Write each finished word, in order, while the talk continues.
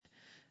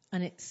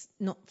And it's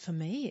not for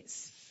me,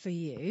 it's for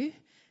you.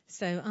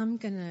 So I'm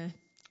going to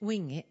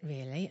wing it,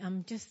 really.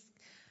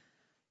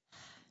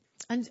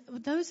 And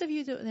those of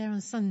you that were there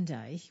on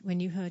Sunday, when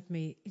you heard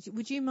me,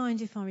 would you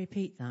mind if I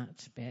repeat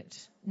that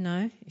bit?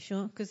 No? You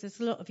sure? Because there's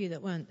a lot of you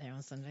that weren't there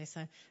on Sunday, so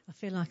I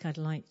feel like I'd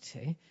like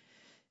to.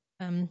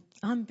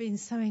 I've been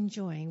so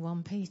enjoying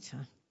 1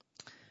 Peter.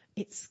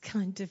 It's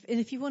kind of, and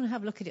if you want to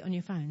have a look at it on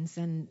your phones,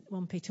 then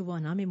 1 Peter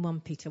 1, I'm in 1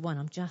 Peter 1,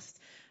 I'm just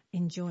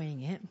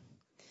enjoying it.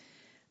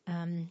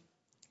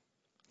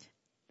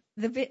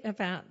 The bit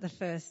about the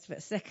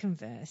second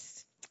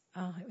verse,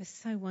 oh, it was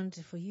so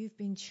wonderful. You've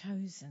been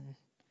chosen.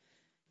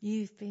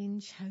 You've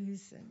been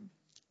chosen.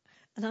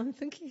 And I'm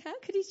thinking, how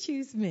could he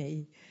choose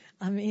me?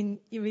 I mean,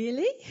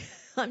 really?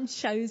 I'm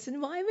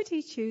chosen. Why would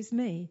he choose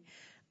me?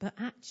 But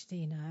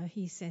actually, no,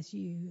 he says,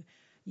 you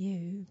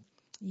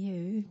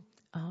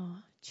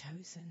are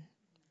chosen.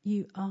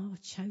 You are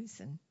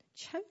chosen.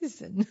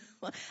 Chosen.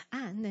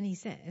 And then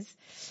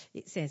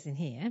it says in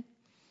here,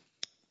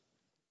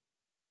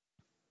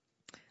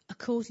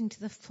 according to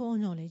the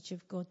foreknowledge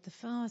of God the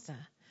Father.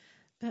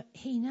 But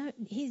he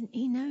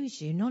knows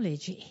you,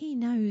 knowledge. He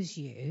knows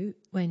you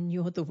when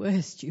you're the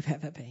worst you've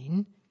ever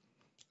been.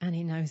 And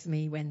he knows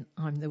me when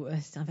I'm the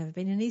worst I've ever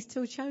been. And he's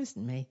still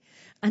chosen me.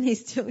 And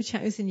he's still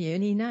chosen you.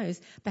 And he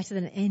knows better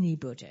than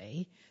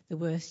anybody the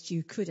worst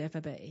you could ever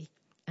be.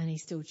 And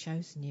he's still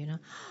chosen you. And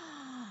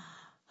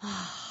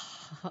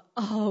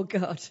oh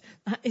God,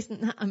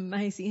 isn't that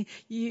amazing?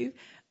 You've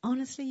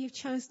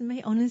chosen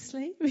me.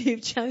 Honestly,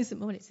 you've chosen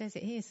me. Well, it says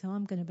it here, so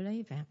I'm going to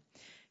believe it.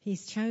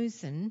 He's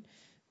chosen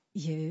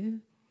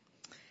you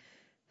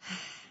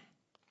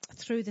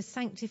through the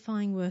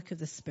sanctifying work of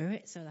the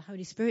Spirit. So the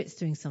Holy Spirit's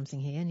doing something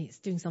here, and it's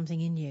doing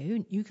something in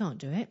you. You can't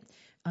do it.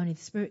 Only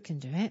the Spirit can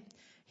do it.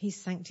 He's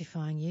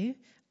sanctifying you.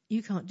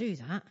 You can't do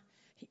that.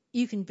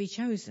 You can be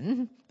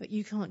chosen, but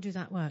you can't do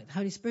that work. The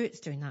Holy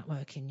Spirit's doing that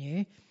work in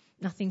you.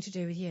 Nothing to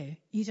do with you.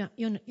 You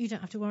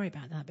don't have to worry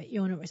about that bit.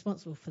 You're not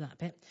responsible for that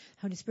bit.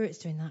 The Holy Spirit's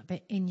doing that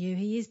bit in you.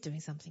 He is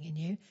doing something in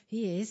you.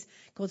 He is.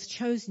 God's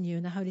chosen you,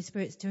 and the Holy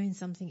Spirit's doing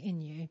something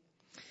in you.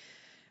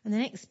 And the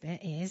next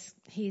bit is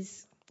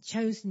he's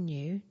chosen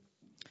you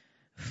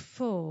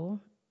for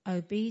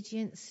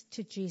obedience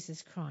to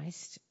Jesus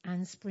Christ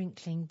and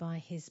sprinkling by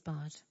his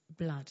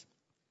blood.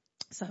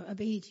 So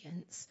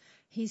obedience.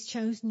 He's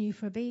chosen you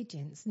for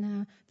obedience.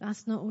 Now,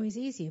 that's not always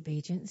easy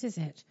obedience, is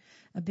it?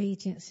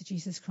 Obedience to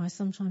Jesus Christ.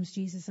 Sometimes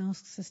Jesus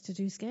asks us to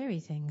do scary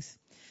things.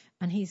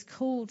 And he's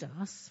called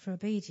us for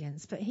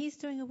obedience. But he's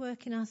doing a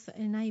work in us that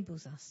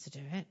enables us to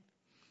do it.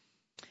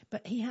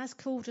 But he has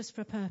called us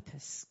for a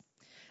purpose.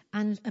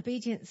 And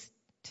obedience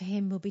to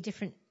him will be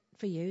different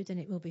for you than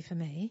it will be for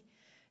me.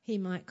 He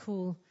might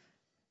call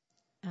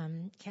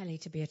Kelly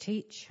to be a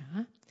teacher.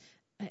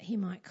 He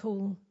might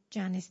call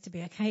Janice to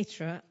be a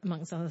caterer,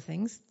 amongst other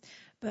things.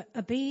 But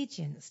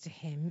obedience to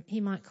him, he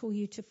might call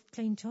you to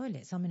clean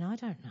toilets. I mean, I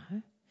don't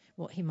know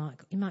what he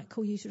might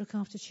call you to look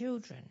after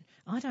children.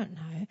 I don't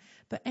know.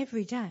 But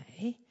every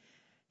day,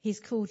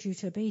 he's called you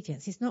to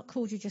obedience. He's not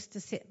called you just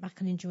to sit back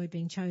and enjoy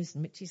being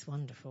chosen, which is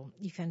wonderful.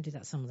 You can do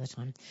that some of the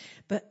time.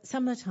 But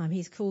some of the time,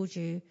 he's called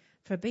you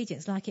for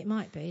obedience, like it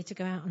might be to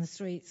go out on the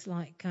streets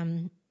like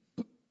Alison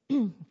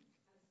was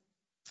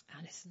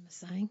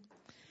saying.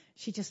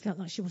 She just felt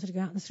like she wanted to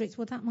go out in the streets.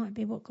 Well, that might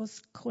be what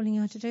God's calling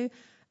her to do.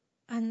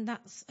 And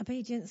that's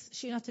obedience.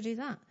 She'll have to do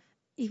that,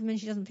 even when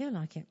she doesn't feel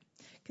like it.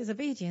 Because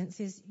obedience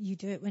is you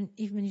do it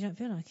even when you don't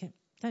feel like it,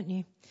 don't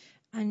you?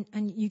 And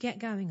you get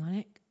going on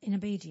it in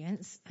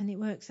obedience, and it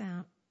works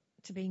out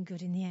to being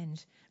good in the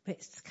end. But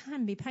it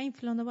can be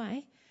painful on the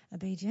way,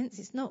 obedience.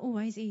 It's not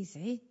always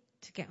easy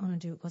to get on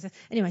and do what God says.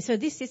 Anyway, so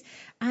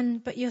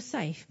but you're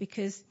safe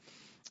because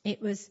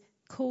it was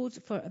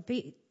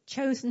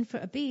chosen for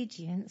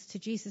obedience to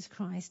Jesus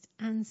Christ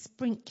and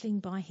sprinkling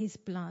by his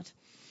blood.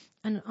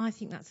 And I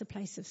think that's a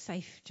place of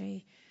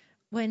safety.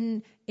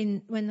 When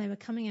they were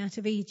coming out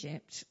of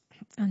Egypt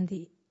and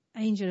the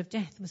angel of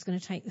death was going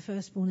to take the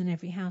firstborn in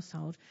every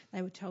household,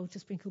 they were told to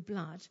sprinkle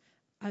blood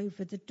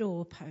over the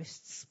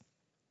doorposts.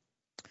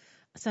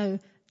 So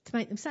to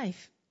make them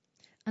safe.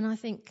 And I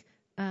think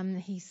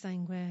he's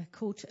saying we're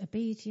called to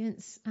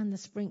obedience and the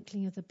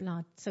sprinkling of the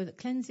blood, so that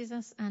cleanses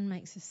us and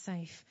makes us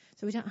safe.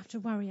 So we don't have to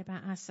worry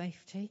about our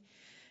safety.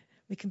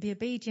 We can be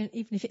obedient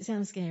even if it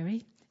sounds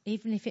scary,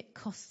 even if it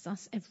costs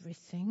us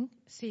everything.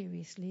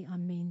 Seriously, I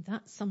mean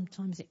that.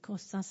 Sometimes it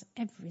costs us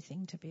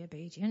everything to be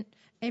obedient,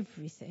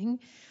 everything,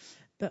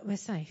 but we're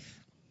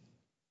safe.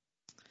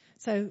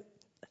 So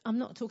I'm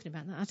not talking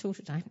about that at all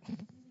today.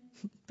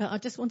 But I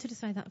just wanted to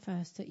say that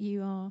first, that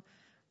you are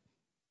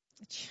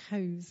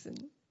chosen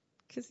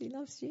because he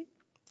loves you.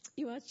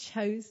 You are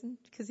chosen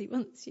because he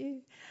wants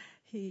you.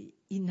 He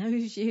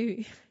knows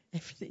you.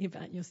 Everything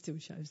about you're still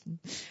chosen.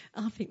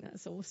 I think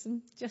that's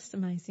awesome. Just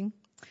amazing.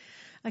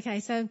 Okay,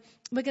 so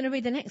we're going to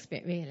read the next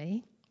bit,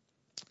 really.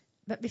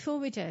 But before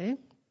we do,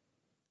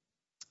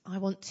 I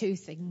want 2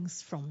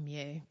 things from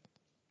you.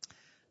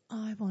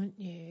 I want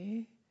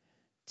you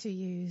to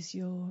use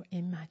your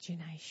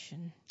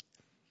imagination.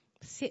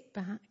 Sit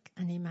back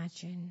and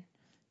imagine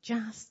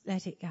Just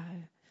let it go.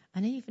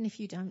 And even if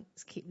you don't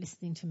keep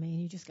listening to me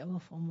and you just go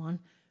off on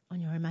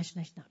your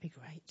imagination, that'd be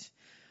great.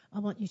 I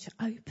want you to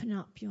open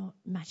up your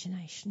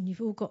imagination.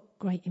 You've all got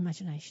great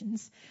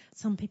imaginations.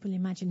 Some people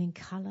imagine in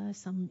colour,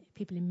 some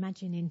people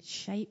imagine in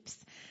shapes.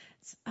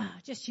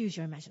 Just use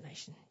your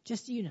imagination.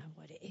 Just, you know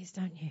what it is,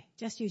 don't you?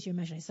 Just use your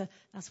imagination. So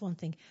that's one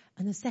thing.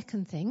 And the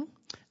second thing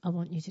I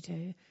want you to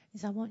do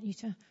is I want you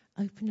to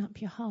open up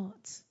your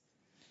heart.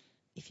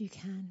 If you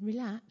can,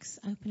 relax,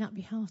 open up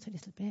your heart a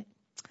little bit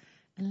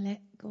and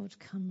let God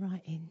come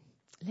right in.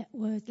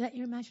 Let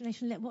your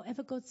imagination, let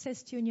whatever God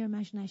says to you in your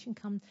imagination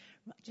come,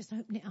 just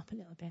open it up a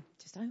little bit.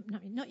 Just open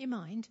up, not your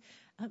mind,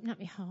 open up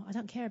your heart. I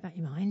don't care about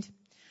your mind.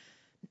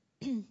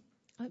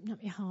 Open up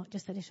your heart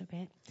just a little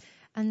bit.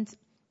 And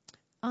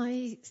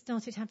I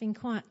started having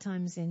quiet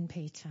times in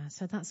Peter.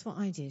 So that's what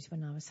I did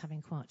when I was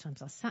having quiet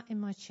times. I sat in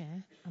my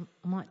chair.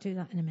 I might do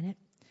that in a minute.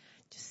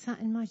 Just sat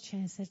in my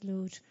chair and said,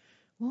 Lord,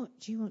 what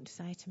do you want to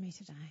say to me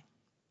today?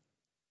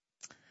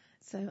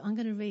 So I'm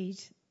going to read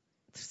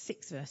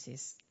 6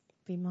 verses.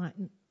 We might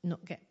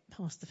not get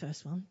past the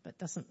first one, but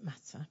doesn't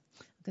matter.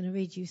 I'm going to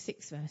read you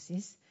 6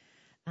 verses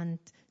and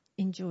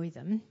enjoy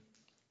them.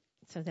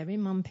 So they're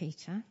in 1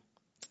 Peter,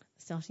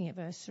 starting at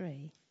verse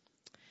 3.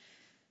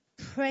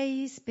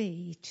 Praise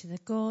be to the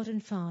God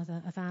and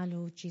Father of our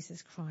Lord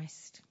Jesus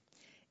Christ.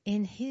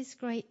 In his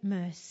great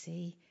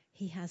mercy,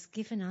 he has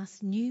given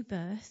us new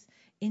birth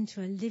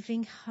into a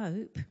living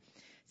hope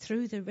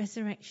through the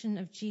resurrection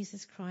of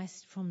Jesus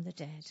Christ from the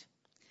dead,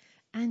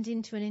 and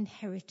into an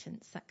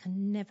inheritance that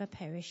can never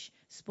perish,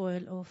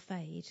 spoil or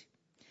fade,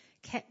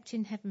 kept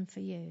in heaven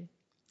for you,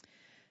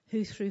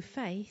 who through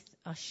faith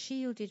are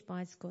shielded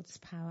by God's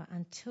power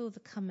until the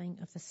coming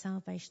of the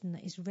salvation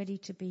that is ready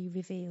to be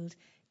revealed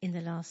in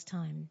the last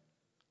time.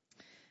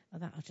 Oh,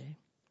 that'll do.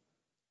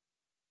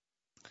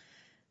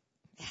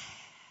 Yeah.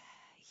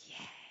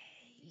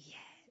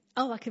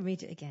 Oh, I can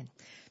read it again.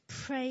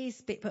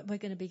 Praise be, but we're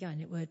going to be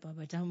going it word by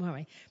word, don't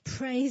worry.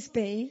 Praise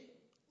be.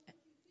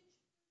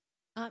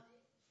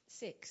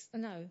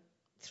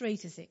 3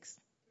 to 6.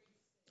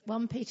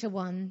 1 Peter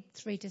 1,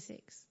 3 to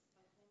 6.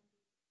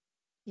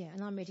 Yeah,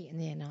 and I'm reading it in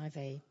the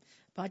NIV.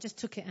 But I just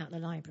took it out of the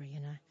library,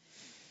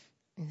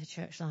 in the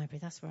church library.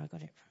 That's where I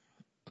got it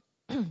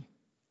from.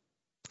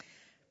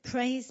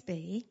 Praise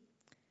be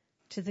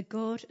to the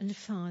God and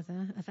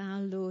Father of our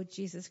Lord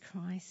Jesus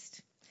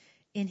Christ.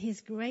 In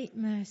his great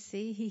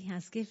mercy, he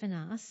has given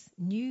us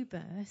new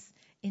birth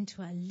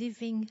into a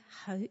living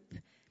hope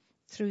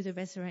through the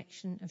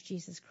resurrection of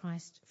Jesus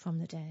Christ from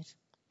the dead,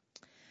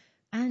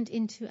 and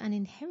into an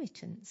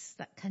inheritance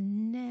that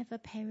can never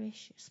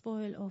perish,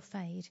 spoil or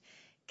fade,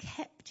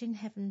 kept in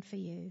heaven for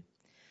you,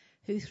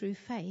 who through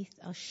faith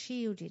are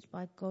shielded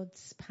by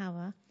God's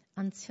power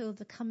until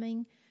the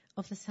coming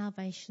of the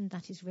salvation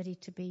that is ready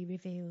to be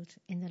revealed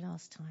in the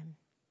last time.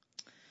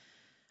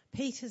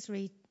 Peter's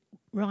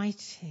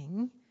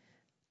writing,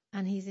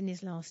 and he's in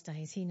his last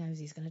days. He knows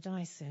he's going to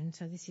die soon,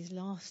 so this is his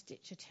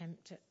last-ditch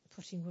attempt at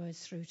putting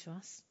words through to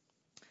us.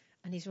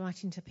 And he's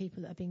writing to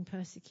people that are being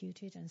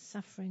persecuted and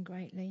suffering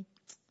greatly.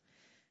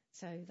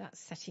 So that's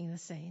setting the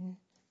scene.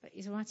 But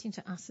he's writing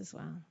to us as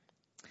well.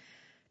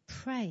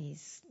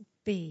 Praise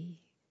be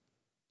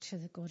to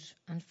the God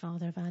and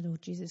Father of our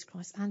Lord Jesus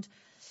Christ.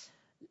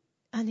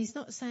 And he's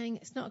not saying,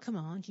 it's not a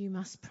command, you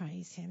must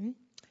praise him.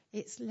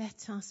 It's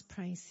let us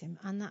praise him.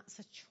 And that's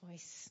a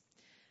choice.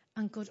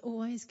 And God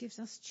always gives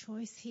us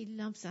choice. He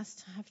loves us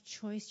to have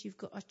choice. You've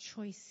got a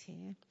choice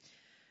here.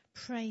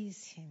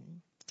 Praise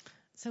him.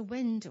 So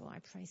when do I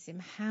praise him?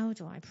 How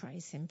do I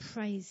praise him?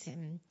 Praise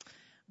him.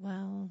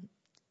 Well,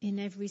 in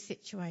every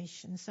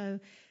situation. So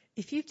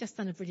if you've just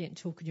done a brilliant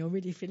talk and you're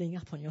really feeling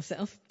up on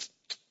yourself,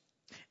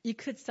 you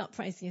could start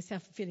praising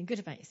yourself and feeling good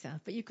about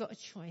yourself, but you've got a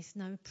choice.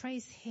 No,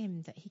 praise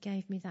him that he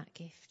gave me that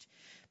gift.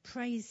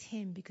 Praise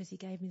him because he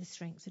gave me the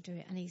strength to do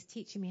it, and he's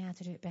teaching me how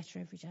to do it better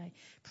every day.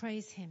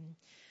 Praise him.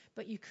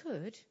 But you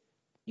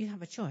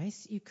have a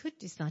choice. You could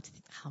decide to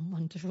think, I'm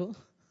wonderful.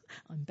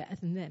 I'm better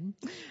than them.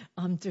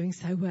 I'm doing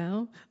so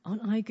well.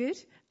 Aren't I good?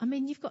 I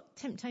mean, you've got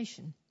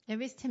temptation.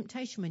 There is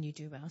temptation when you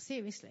do well.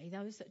 Seriously,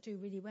 those that do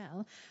really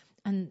well.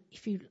 And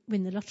if you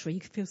win the lottery,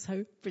 you can feel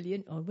so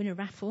brilliant, or win a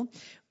raffle,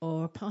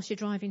 or pass your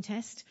driving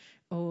test,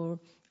 or,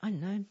 I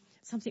don't know,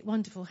 something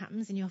wonderful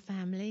happens in your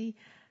family.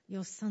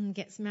 Your son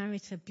gets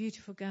married to a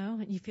beautiful girl,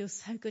 and you feel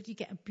so good. You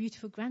get a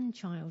beautiful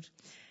grandchild.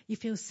 You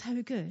feel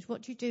so good.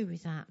 What do you do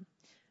with that?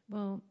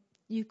 Well,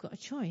 you've got a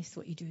choice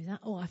what you do with that.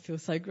 Oh, I feel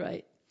so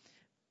great.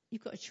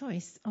 You've got a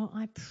choice. Oh,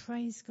 I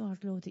praise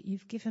God, Lord, that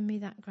you've given me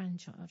that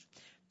grandchild.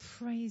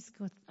 Praise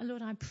God. Oh,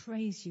 Lord, I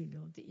praise you,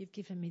 Lord, that you've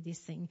given me this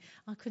thing.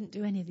 I couldn't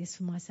do any of this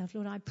for myself.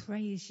 Lord, I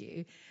praise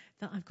you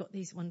that I've got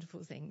these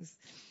wonderful things.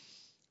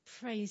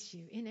 Praise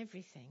you in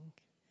everything.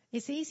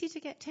 It's easy to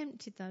get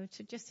tempted, though,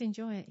 to just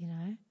enjoy it,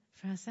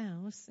 for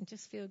ourselves and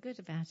just feel good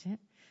about it.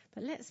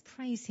 But let's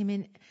praise him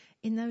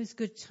in those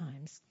good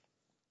times.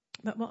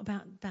 But what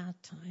about bad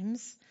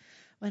times?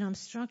 When I'm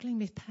struggling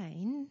with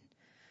pain,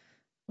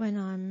 when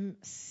I'm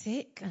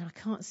sick and I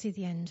can't see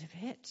the end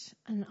of it,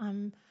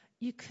 and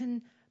you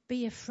can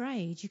be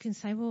afraid. You can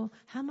say, well,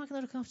 how am I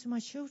going to look after my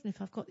children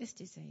if I've got this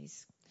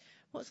disease?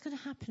 What's going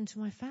to happen to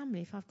my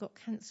family if I've got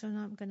cancer and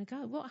I'm going to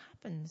go? What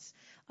happens?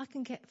 I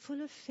can get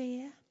full of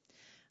fear.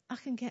 I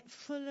can get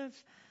full of,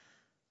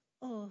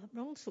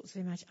 wrong sorts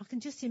of imagine. I can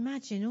just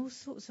imagine all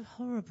sorts of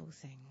horrible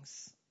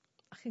things.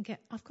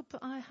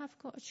 But I have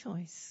got a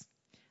choice.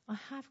 I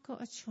have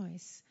got a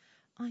choice.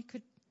 I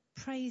could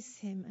praise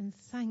him and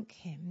thank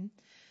him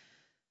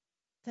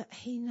that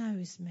he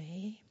knows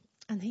me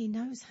and he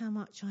knows how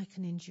much I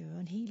can endure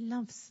and he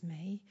loves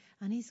me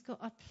and he's got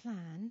a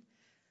plan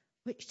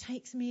which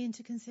takes me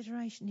into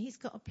consideration. He's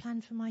got a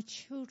plan for my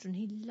children.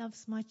 He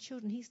loves my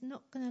children. He's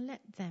not going to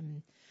let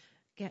them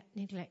get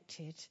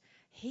neglected.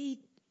 He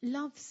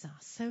loves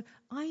us. So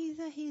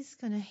either he's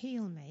going to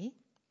heal me,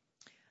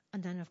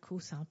 and then of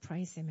course I'll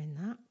praise him in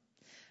that,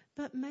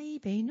 but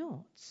maybe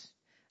not.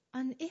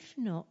 And if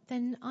not,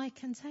 then I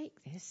can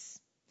take this.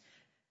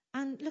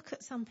 And look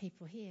at some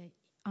people here.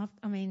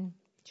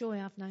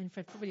 Joy I've known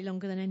for probably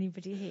longer than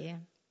anybody here.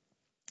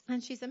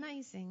 And she's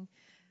amazing.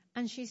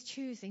 And she's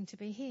choosing to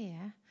be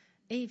here,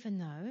 even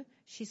though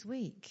she's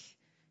weak.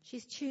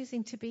 She's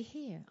choosing to be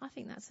here. I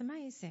think that's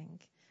amazing.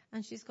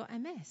 And she's got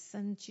MS,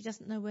 and she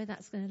doesn't know where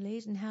that's going to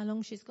lead and how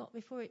long she's got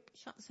before it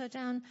shuts her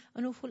down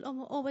an awful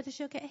lot, or whether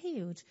she'll get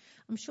healed.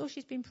 I'm sure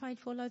she's been prayed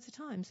for loads of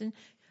times.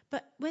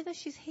 But whether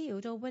she's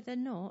healed or whether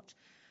not,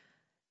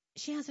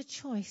 she has a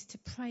choice to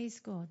praise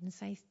God and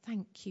say,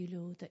 thank you,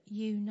 Lord, that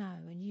you know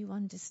and you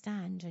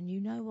understand and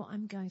you know what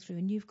I'm going through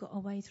and you've got a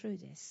way through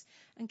this.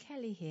 And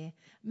Kelly here,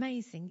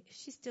 amazing.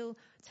 She's still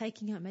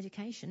taking her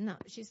medication.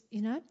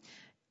 No,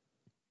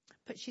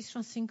 but she's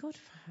trusting God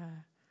for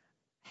her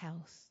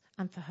health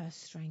and for her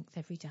strength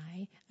every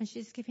day. And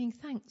she's giving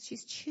thanks.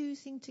 She's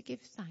choosing to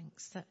give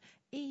thanks that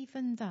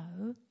even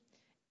though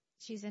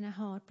she's in a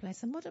hard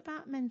place. And what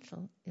about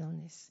mental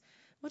illness?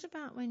 What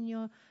about when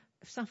you're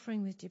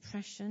suffering with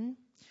depression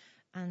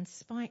and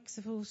spikes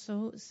of all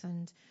sorts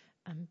and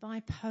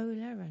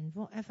bipolar and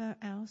whatever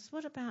else?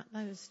 What about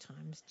those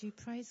times? Do you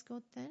praise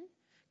God then?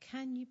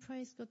 Can you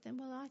praise God then?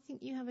 Well, I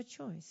think you have a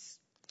choice.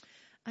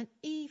 And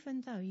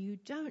even though you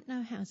don't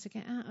know how to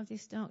get out of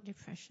this dark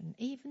depression,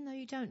 even though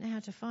you don't know how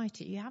to fight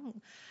it,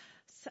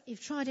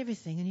 you've tried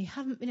everything and you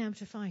haven't been able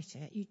to fight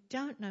it, you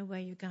don't know where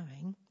you're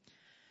going,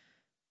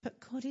 but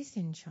God is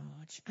in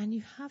charge, and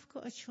you have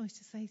got a choice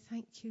to say,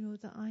 thank you,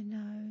 Lord, that I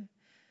know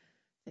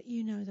that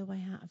you know the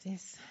way out of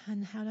this,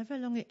 and however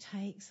long it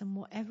takes and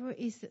whatever it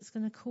is that's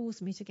going to cause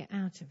me to get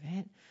out of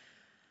it,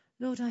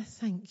 Lord, I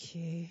thank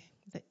you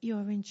that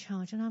you're in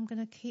charge, and I'm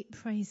going to keep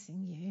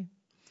praising you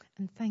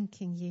and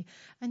thanking you.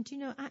 And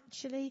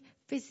actually,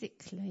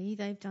 physically,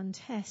 they've done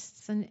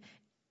tests, and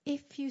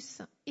if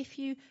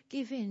you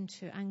give in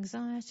to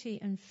anxiety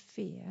and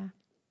fear,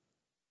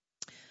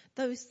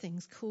 those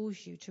things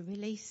cause you to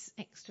release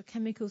extra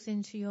chemicals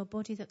into your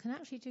body that can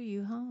actually do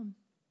you harm.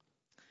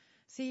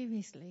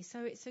 Seriously.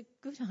 So it's a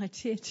good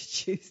idea to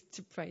choose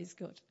to praise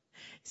God.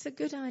 It's a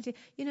good idea.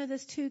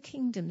 There's two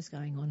kingdoms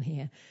going on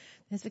here.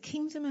 There's the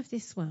kingdom of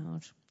this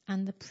world,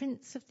 and the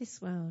prince of this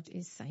world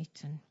is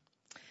Satan.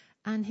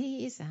 And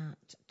he is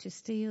out to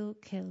steal,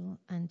 kill,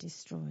 and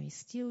destroy.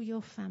 Steal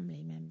your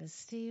family members.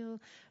 Steal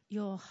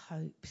your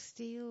hope.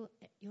 Steal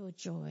your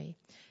joy.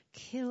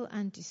 Kill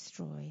and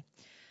destroy.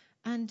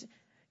 And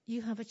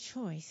you have a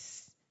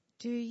choice.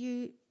 Do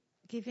you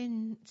give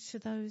in to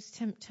those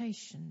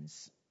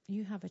temptations?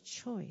 You have a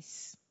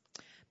choice.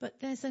 But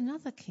there's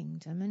another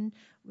kingdom, and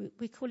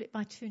we call it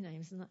by two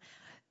names.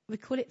 We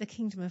call it the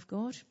Kingdom of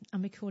God,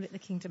 and we call it the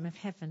Kingdom of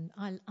Heaven.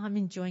 I'm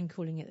enjoying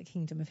calling it the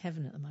Kingdom of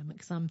Heaven at the moment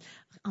because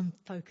I'm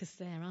focused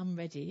there. I'm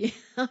ready.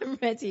 I'm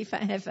ready for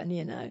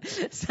heaven,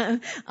 So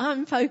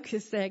I'm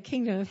focused there.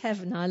 Kingdom of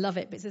Heaven. I love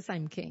it, but it's the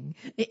same King.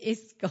 It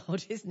is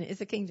God, isn't it? It's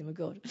the Kingdom of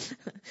God.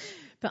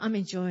 But I'm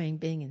enjoying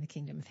being in the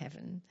Kingdom of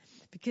Heaven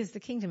because the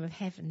Kingdom of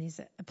Heaven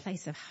is a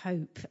place of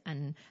hope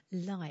and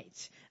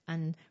light,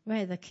 and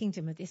where the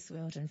kingdom of this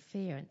world and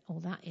fear and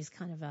all that is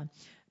kind of a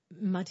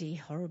muddy,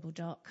 horrible,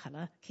 dark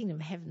colour. Kingdom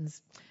of Heaven's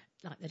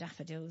like the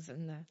daffodils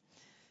and the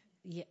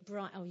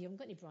bright. Oh, you haven't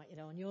got any bright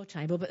yellow on your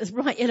table, but there's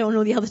bright yellow on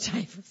all the other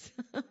tables.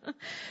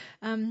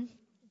 So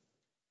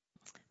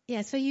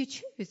you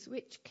choose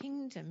which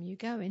kingdom you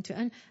go into,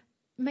 and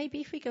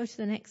maybe if we go to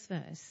the next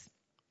verse.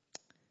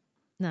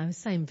 No,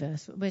 same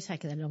verse. We're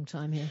taking a long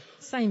time here.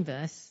 Same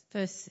verse,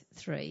 verse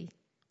 3.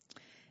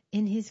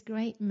 In his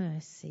great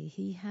mercy,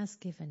 he has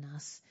given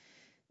us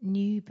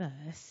new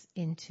birth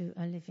into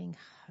a living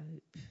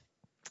hope.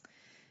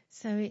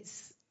 So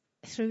it's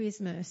through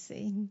his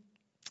mercy.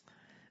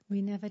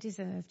 We never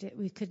deserved it.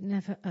 We could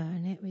never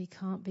earn it. We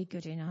can't be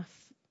good enough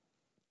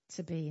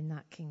to be in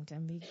that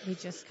kingdom. We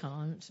just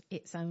can't.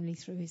 It's only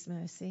through his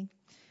mercy.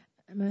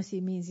 Mercy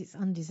means it's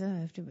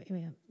undeserved.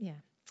 Yeah,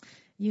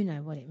 you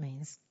know what it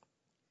means.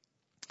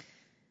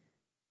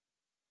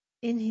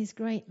 In his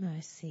great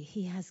mercy,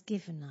 he has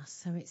given us.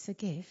 So it's a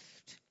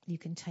gift. You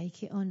can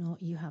take it or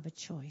not. You have a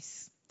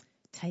choice.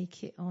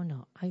 Take it or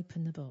not.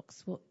 Open the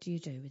box. What do you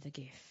do with the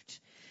gift?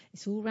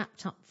 It's all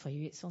wrapped up for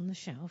you. It's on the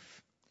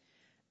shelf.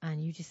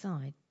 And you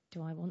decide,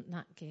 Do I want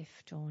that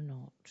gift or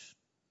not?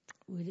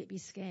 Will it be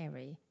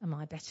scary? Am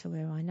I better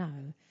where I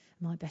know?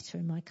 Am I better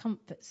in my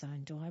comfort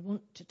zone? Do I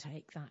want to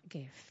take that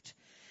gift?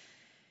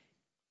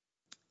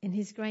 In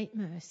his great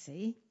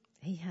mercy,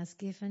 he has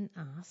given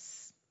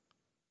us,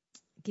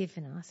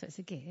 so it's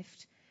a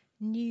gift,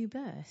 new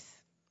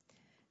birth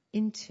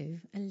into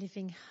a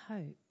living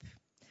hope.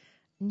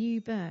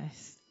 New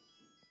birth.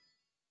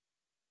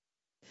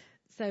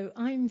 So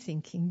I'm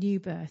thinking new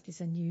birth is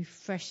a new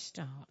fresh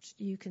start.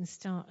 You can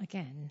start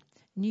again.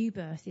 New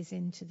birth is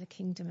into the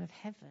kingdom of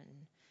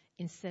heaven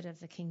instead of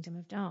the kingdom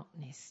of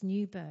darkness.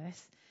 New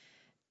birth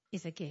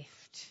is a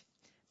gift,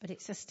 but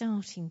it's a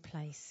starting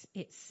place.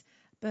 It's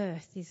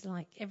birth is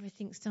like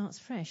everything starts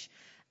fresh.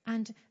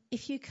 And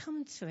if you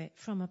come to it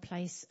from a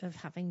place of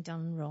having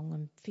done wrong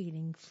and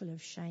feeling full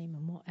of shame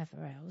and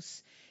whatever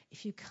else,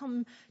 if you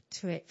come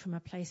to it from a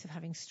place of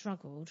having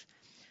struggled,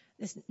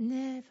 there's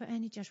never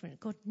any judgment.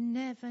 God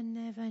never,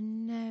 never,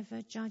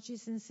 never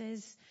judges and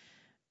says,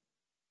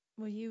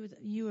 well, you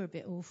were a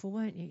bit awful,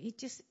 weren't you? It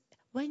just,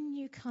 when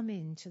you come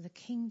into the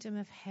kingdom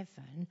of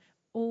heaven,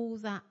 all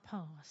that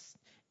past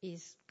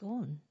is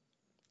gone,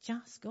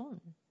 just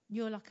gone.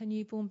 You're like a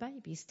newborn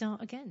baby.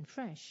 Start again,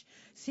 fresh.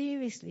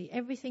 Seriously,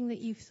 everything that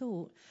you've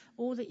thought,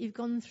 all that you've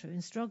gone through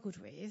and struggled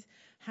with,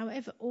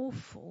 however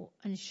awful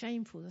and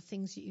shameful the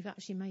things that you've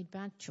actually made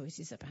bad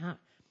choices about,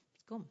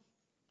 it's gone.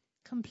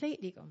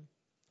 Completely gone.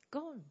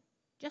 Gone.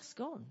 Just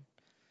gone.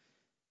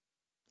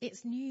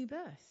 It's new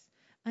birth.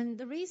 And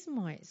the reason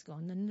why it's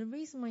gone and the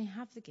reason why you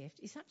have the gift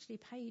is actually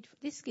paid for.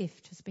 This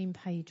gift has been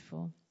paid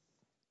for.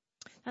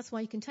 That's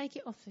why you can take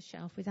it off the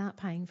shelf without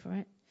paying for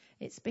it.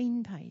 It's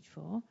been paid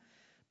for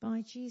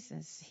by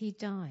Jesus. He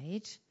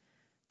died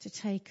to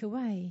take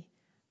away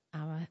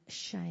our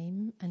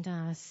shame and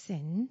our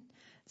sin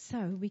so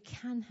we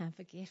can have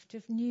a gift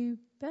of new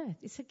birth.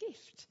 It's a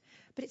gift,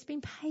 but it's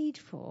been paid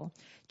for.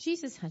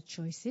 Jesus had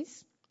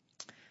choices.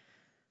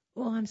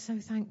 Well, I'm so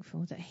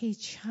thankful that he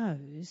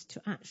chose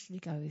to actually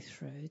go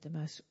through the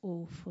most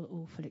awful,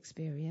 awful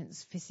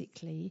experience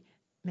physically,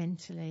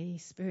 mentally,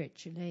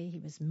 spiritually. He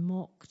was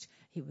mocked.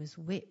 He was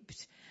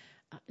whipped.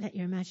 Let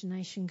your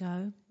imagination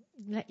go.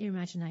 Let your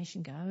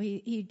imagination go.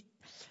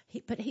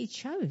 But he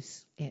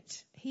chose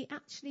it. He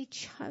actually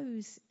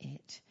chose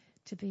it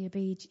to be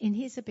obedient. In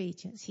his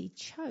obedience, he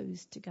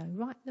chose to go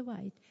right the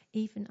way,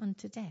 even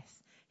unto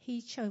death.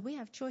 He chose. We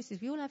have choices.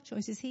 We all have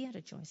choices. He had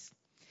a choice.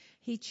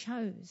 He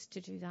chose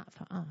to do that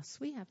for us.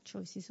 We have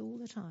choices all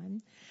the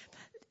time.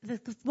 The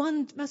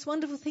most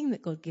wonderful thing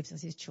that God gives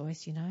us is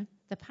choice, you know.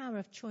 The power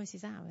of choice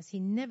is ours. He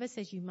never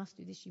says you must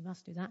do this, you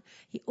must do that.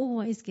 He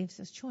always gives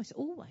us choice,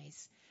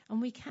 always.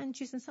 And we can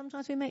choose, and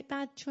sometimes we make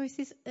bad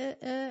choices,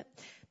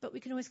 but we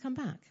can always come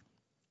back.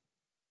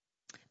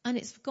 And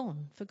it's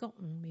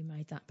forgotten we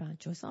made that bad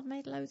choice. I've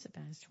made loads of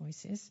bad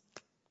choices.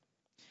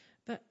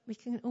 But we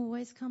can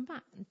always come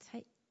back and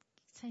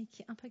take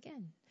it up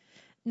again.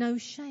 No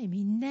shame.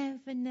 He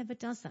never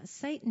does that.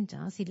 Satan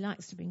does. He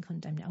likes to bring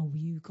condemnation. Oh,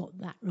 you got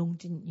that wrong,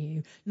 didn't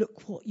you?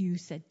 Look what you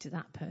said to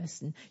that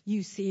person.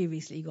 You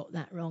seriously got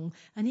that wrong.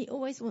 And he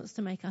always wants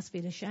to make us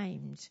feel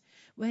ashamed.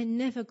 We're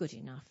never good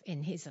enough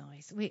in his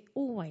eyes.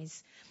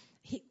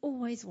 He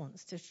always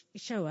wants to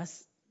show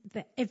us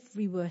the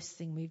every worst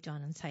thing we've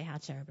done and say how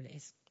terrible it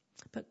is.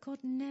 But God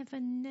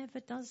never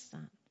does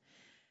that.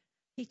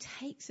 He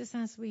takes us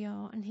as we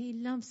are, and he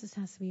loves us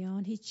as we are,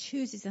 and he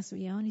chooses us as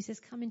we are, and he says,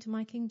 come into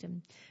my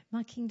kingdom.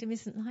 My kingdom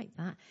isn't like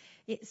that.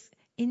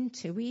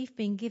 We've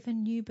been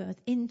given new birth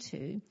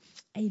into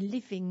a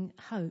living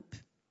hope.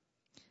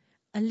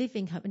 A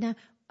living hope. Now,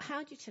 how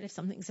do you tell if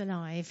something's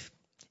alive?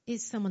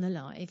 Is someone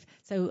alive?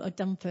 So I've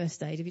done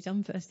first aid. Have you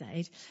done first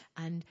aid?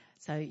 And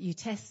so you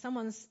test,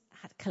 someone's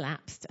had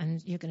collapsed,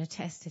 and you're going to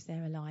test if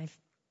they're alive.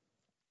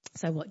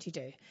 So what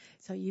do?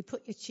 So you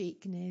put your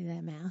cheek near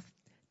their mouth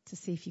to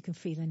see if you can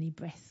feel any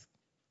breath.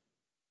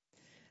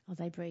 Are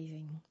they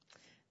breathing?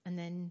 And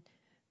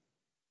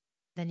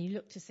then you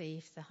look to see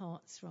if the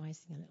heart's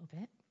rising a little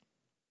bit.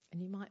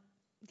 And you might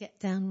get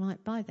down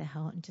right by their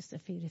heart and just to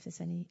feel if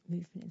there's any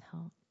movement in the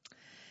heart.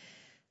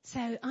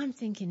 So I'm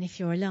thinking, if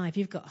you're alive,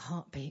 you've got a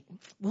heartbeat.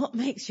 What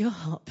makes your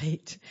heart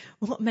beat?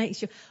 What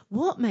makes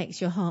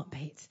your heart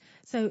beat?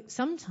 So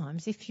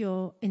sometimes if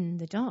you're in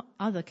the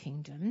other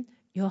kingdom,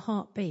 your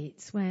heart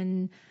beats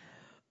when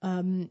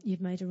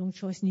you've made a wrong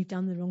choice and you've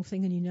done the wrong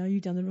thing and you know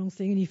you've done the wrong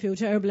thing and you feel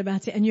terrible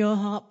about it and your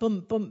heart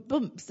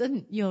bumps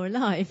and you're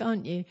alive,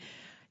 aren't you?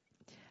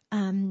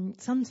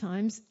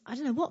 Sometimes, I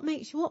don't know, what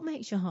makes your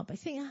heart beat?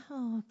 Think,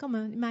 come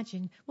on,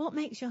 imagine, what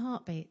makes your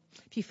heart beat?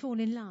 If you fall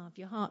in love,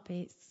 your heart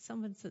beats,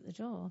 someone's at the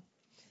door.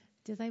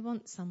 Do they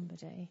want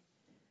somebody?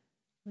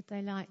 Would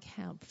they like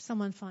help?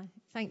 Someone fine.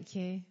 Thank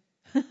you.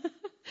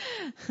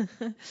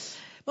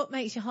 What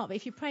makes your heart beat?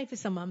 If you pray for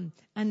someone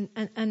and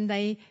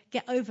they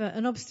get over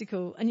an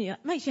obstacle and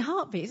it makes your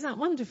heart beat. Isn't that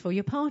wonderful?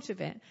 You're part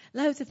of it.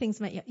 Loads of things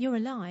you're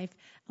alive.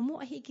 And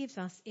what he gives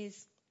us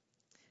is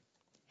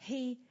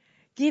he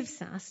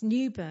gives us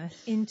new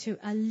birth into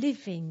a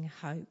living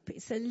hope.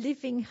 It's a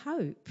living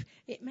hope.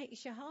 It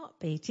makes your heart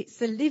beat.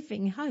 It's a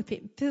living hope.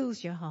 It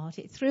fills your heart.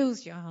 It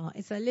thrills your heart.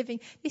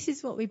 This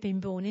is what we've been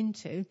born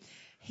into.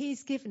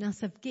 He's given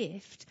us a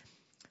gift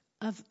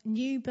of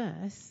new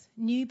birth,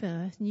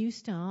 new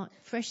start,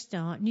 fresh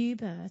start, new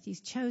birth.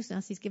 He's chosen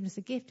us. He's given us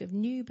a gift of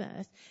new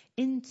birth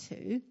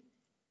into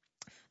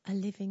a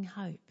living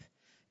hope.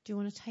 Do you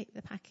want to take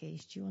the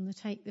package? Do you want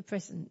to take the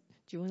present?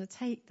 Do you want to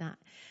take that?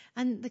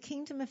 And the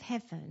kingdom of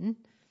heaven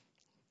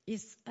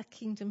is a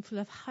kingdom full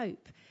of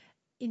hope.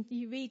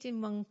 You read in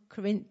 1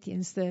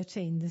 Corinthians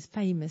 13, this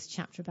famous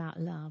chapter about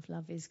love.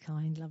 Love is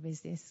kind, love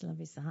is this,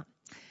 love is that.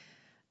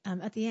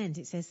 At the end,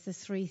 it says there's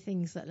 3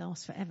 things that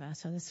last forever.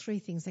 So there's 3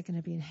 things that are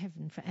going to be in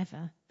heaven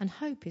forever. And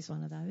hope is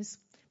one of those.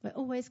 We're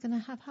always going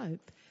to have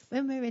hope.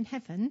 When we're in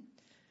heaven,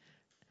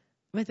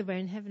 whether we're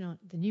in heaven or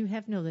the new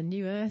heaven or the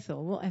new earth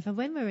or whatever,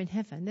 when we're in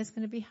heaven, there's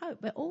going to be hope.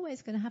 We're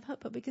always going to have hope,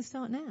 but we can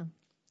start now.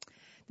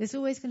 There's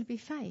always going to be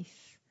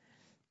faith,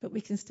 but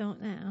we can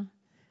start now.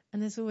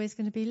 And there's always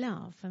going to be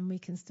love, and we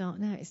can start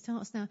now. It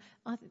starts now.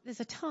 There's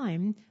a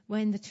time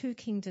when the 2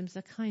 kingdoms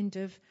are kind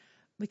of,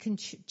 we can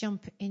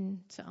jump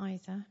into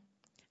either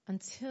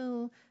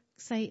until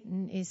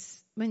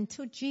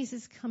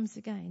Jesus comes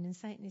again and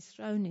Satan is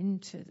thrown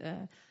into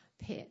the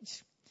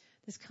pit.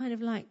 There's kind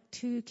of like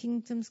 2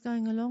 kingdoms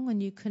going along,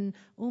 and you can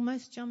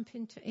almost jump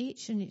into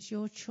each, and it's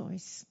your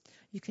choice.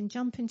 You can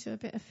jump into a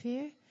bit of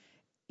fear.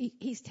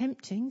 He's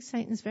tempting.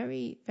 Satan's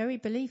very, very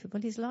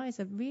believable. His lies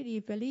are really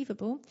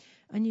believable,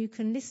 and you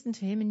can listen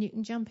to him and you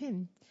can jump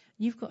in.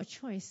 You've got a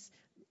choice,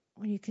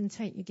 or you can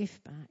take your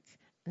gift back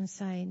and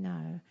say,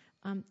 no,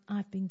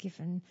 I've been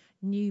given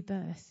new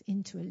birth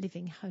into a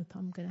living hope.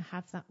 I'm going to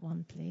have that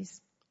one,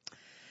 please.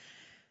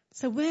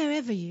 So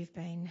wherever you've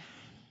been,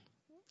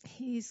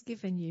 He's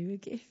given you a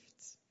gift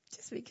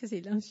just because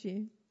He loves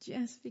you,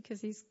 just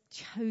because He's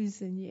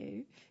chosen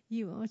you.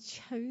 You are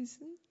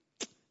chosen,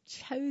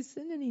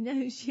 and He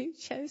knows you.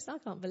 Chosen. I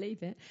can't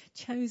believe it.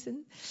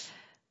 Chosen.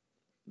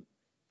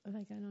 Are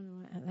they going on all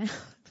right out there?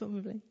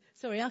 Probably.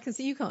 Sorry, I can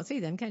see. You can't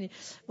see them, can you?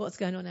 What's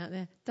going on out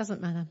there?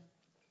 Doesn't matter.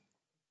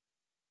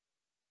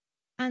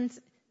 And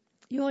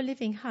your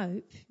living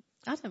hope.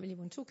 I don't really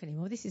want to talk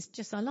anymore. This is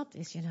just. I love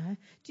this.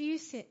 Do you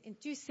sit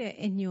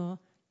in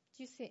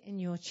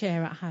your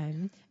chair at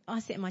home? I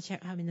sit in my chair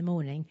at home in the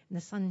morning, and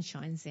the sun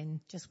shines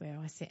in just where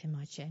I sit in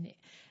my chair, and it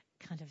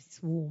kind of is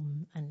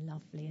warm and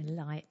lovely and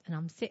light. And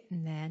I'm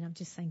sitting there, and I'm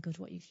just saying, God,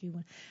 what you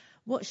want?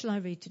 What shall I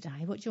read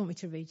today? What do you want me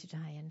to read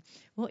today? And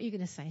what are you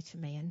going to say to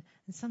me? And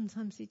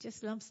sometimes He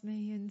just loves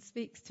me and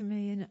speaks to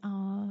me, and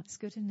it's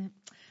good, isn't it?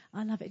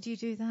 I love it. Do you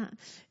do that?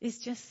 It's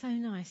just so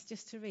nice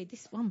just to read.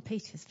 This 1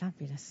 Peter's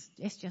fabulous.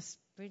 It's just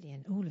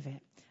brilliant, all of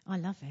it. I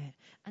love it.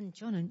 And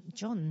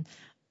John.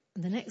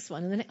 And the next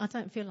one, I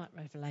don't feel like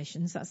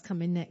Revelations, that's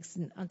coming next,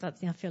 and I don't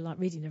think I feel like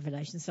reading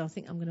Revelations, so I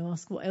think I'm going to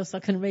ask what else I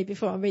can read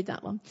before I read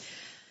that one.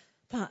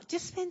 But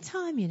just spend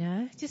time,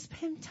 just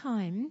spend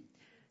time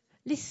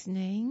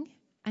listening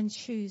and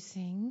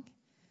choosing.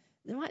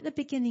 Right at the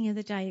beginning of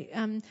the day,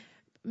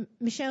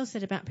 Michelle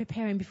said about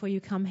preparing before you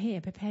come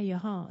here, prepare your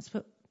hearts,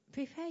 but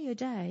prepare your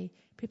day,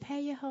 prepare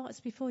your hearts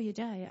before your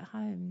day at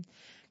home.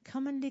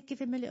 Come and give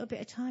Him a little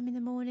bit of time in the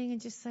morning and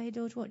just say,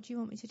 Lord, what do you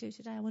want me to do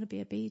today? I want to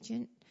be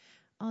obedient.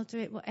 I'll do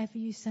it whatever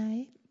you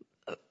say.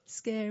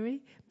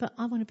 Scary, but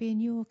I want to be in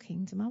your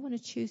kingdom. I want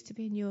to choose to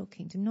be in your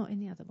kingdom, not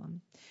in the other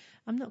one.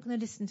 I'm not going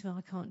to listen to,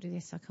 I can't do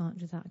this, I can't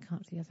do that, I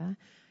can't do the other.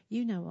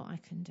 You know what I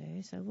can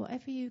do. So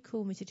whatever you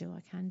call me to do, I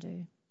can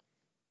do.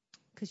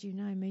 Because you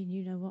know me and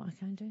you know what I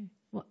can do.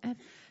 Whatever.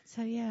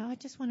 So I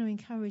just want to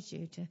encourage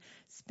you to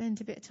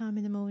spend a bit of time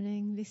in the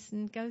morning,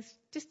 listen,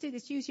 just do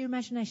this, use your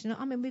imagination.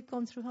 I mean, we've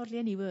gone through hardly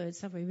any words,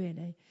 have we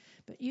really?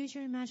 But use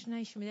your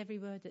imagination with every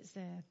word that's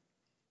there.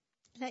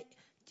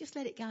 Just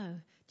let it go.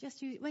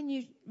 When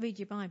you read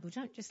your Bible,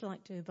 don't just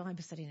do a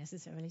Bible study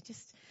necessarily.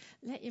 Just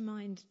let your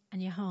mind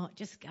and your heart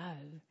just go.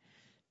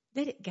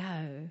 Let it go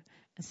and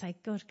say,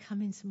 God,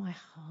 come into my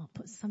heart.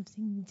 Put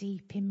something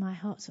deep in my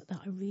heart so that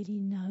I really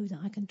know that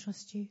I can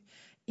trust you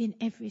in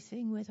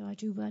everything, whether I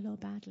do well or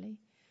badly.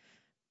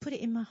 Put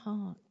it in my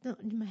heart,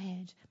 not in my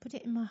head. Put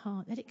it in my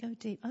heart. Let it go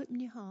deep. Open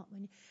your heart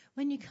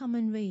when you come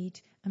and read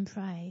and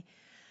pray.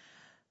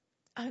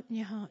 Open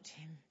your heart to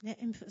Him. Let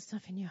Him put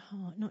stuff in your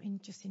heart, not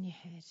just in your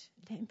head.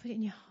 Let Him put it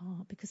in your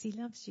heart because He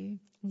loves you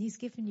and He's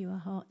given you a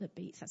heart that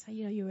beats. That's how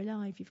you know you're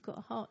alive. You've got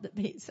a heart that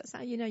beats. That's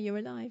how you know you're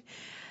alive.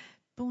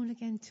 Born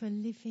again to a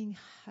living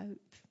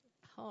hope.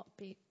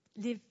 Heartbeat.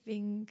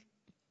 Living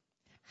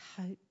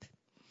hope.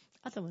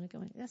 I don't want to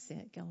go on. That's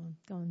it. Go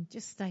on.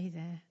 Just stay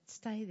there.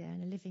 Stay there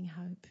in a living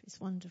hope. It's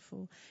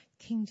wonderful.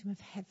 Kingdom of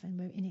heaven.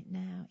 We're in it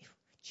now. If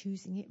we're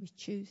choosing it, we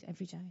choose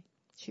every day.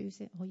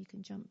 Choose it, or you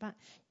can jump back.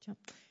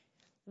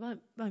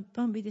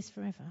 Won't be this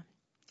forever.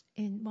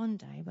 In one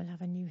day we'll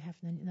have a new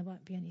heaven and there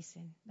won't be any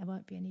sin. There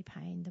won't be any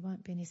pain. There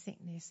won't be any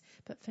sickness.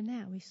 But for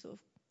now we've sort of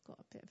got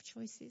a bit of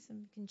choices and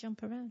we can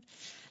jump around.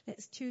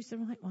 Let's choose the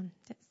right one.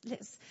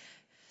 Let's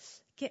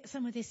get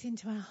some of this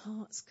into our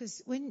hearts, because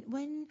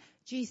when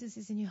Jesus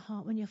is in your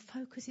heart, when your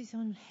focus is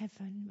on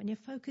heaven, when your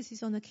focus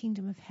is on the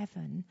kingdom of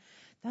heaven,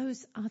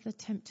 those other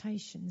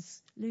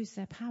temptations lose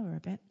their power a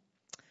bit.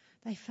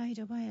 They fade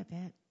away a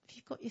bit. If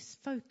you've got your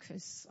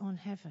focus on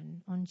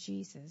heaven, on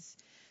Jesus,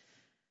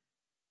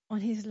 on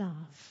his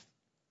love.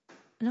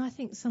 And I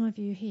think some of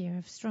you here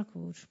have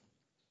struggled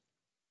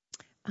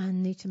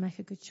and need to make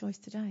a good choice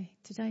today.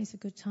 Today is a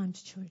good time to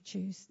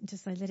choose and to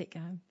say, let it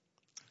go.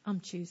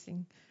 I'm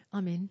choosing.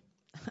 I'm in.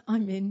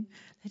 I'm in.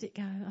 Let it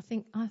go. I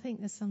think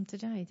there's some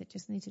today that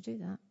just need to do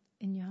that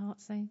in your heart,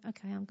 saying,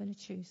 okay, I'm going to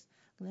choose.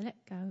 I'm going to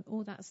let go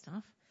all that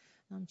stuff.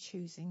 And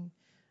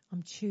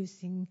I'm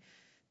choosing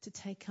to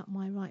take up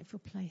my rightful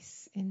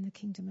place in the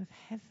kingdom of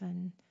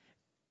heaven.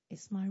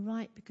 It's my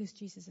right because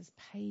Jesus has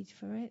paid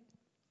for it.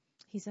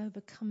 He's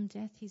overcome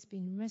death. He's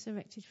been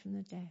resurrected from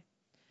the dead.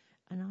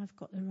 And I've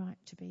got the right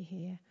to be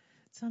here.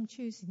 So I'm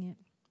choosing it.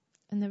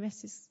 And the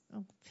rest is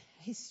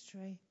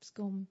history. It's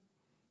gone.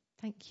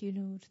 Thank you,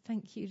 Lord.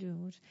 Thank you,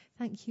 Lord.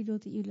 Thank you,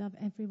 Lord, that you love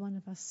every one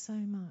of us so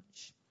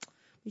much.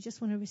 We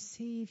just want to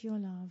receive your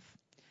love.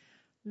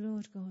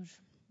 Lord God,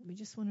 we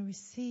just want to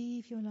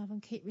receive your love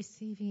and keep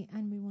receiving it.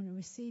 And we want to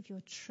receive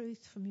your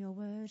truth from your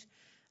word.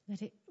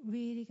 Let it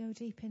really go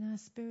deep in our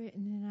spirit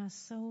and in our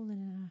soul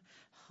and in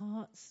our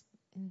hearts,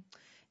 in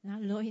our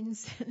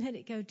loins. Let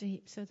it go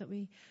deep so that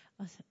we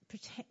are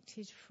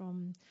protected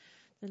from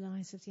the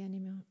lies of the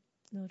enemy.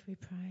 Lord, we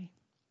pray.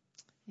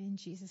 In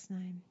Jesus'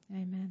 name,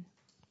 amen.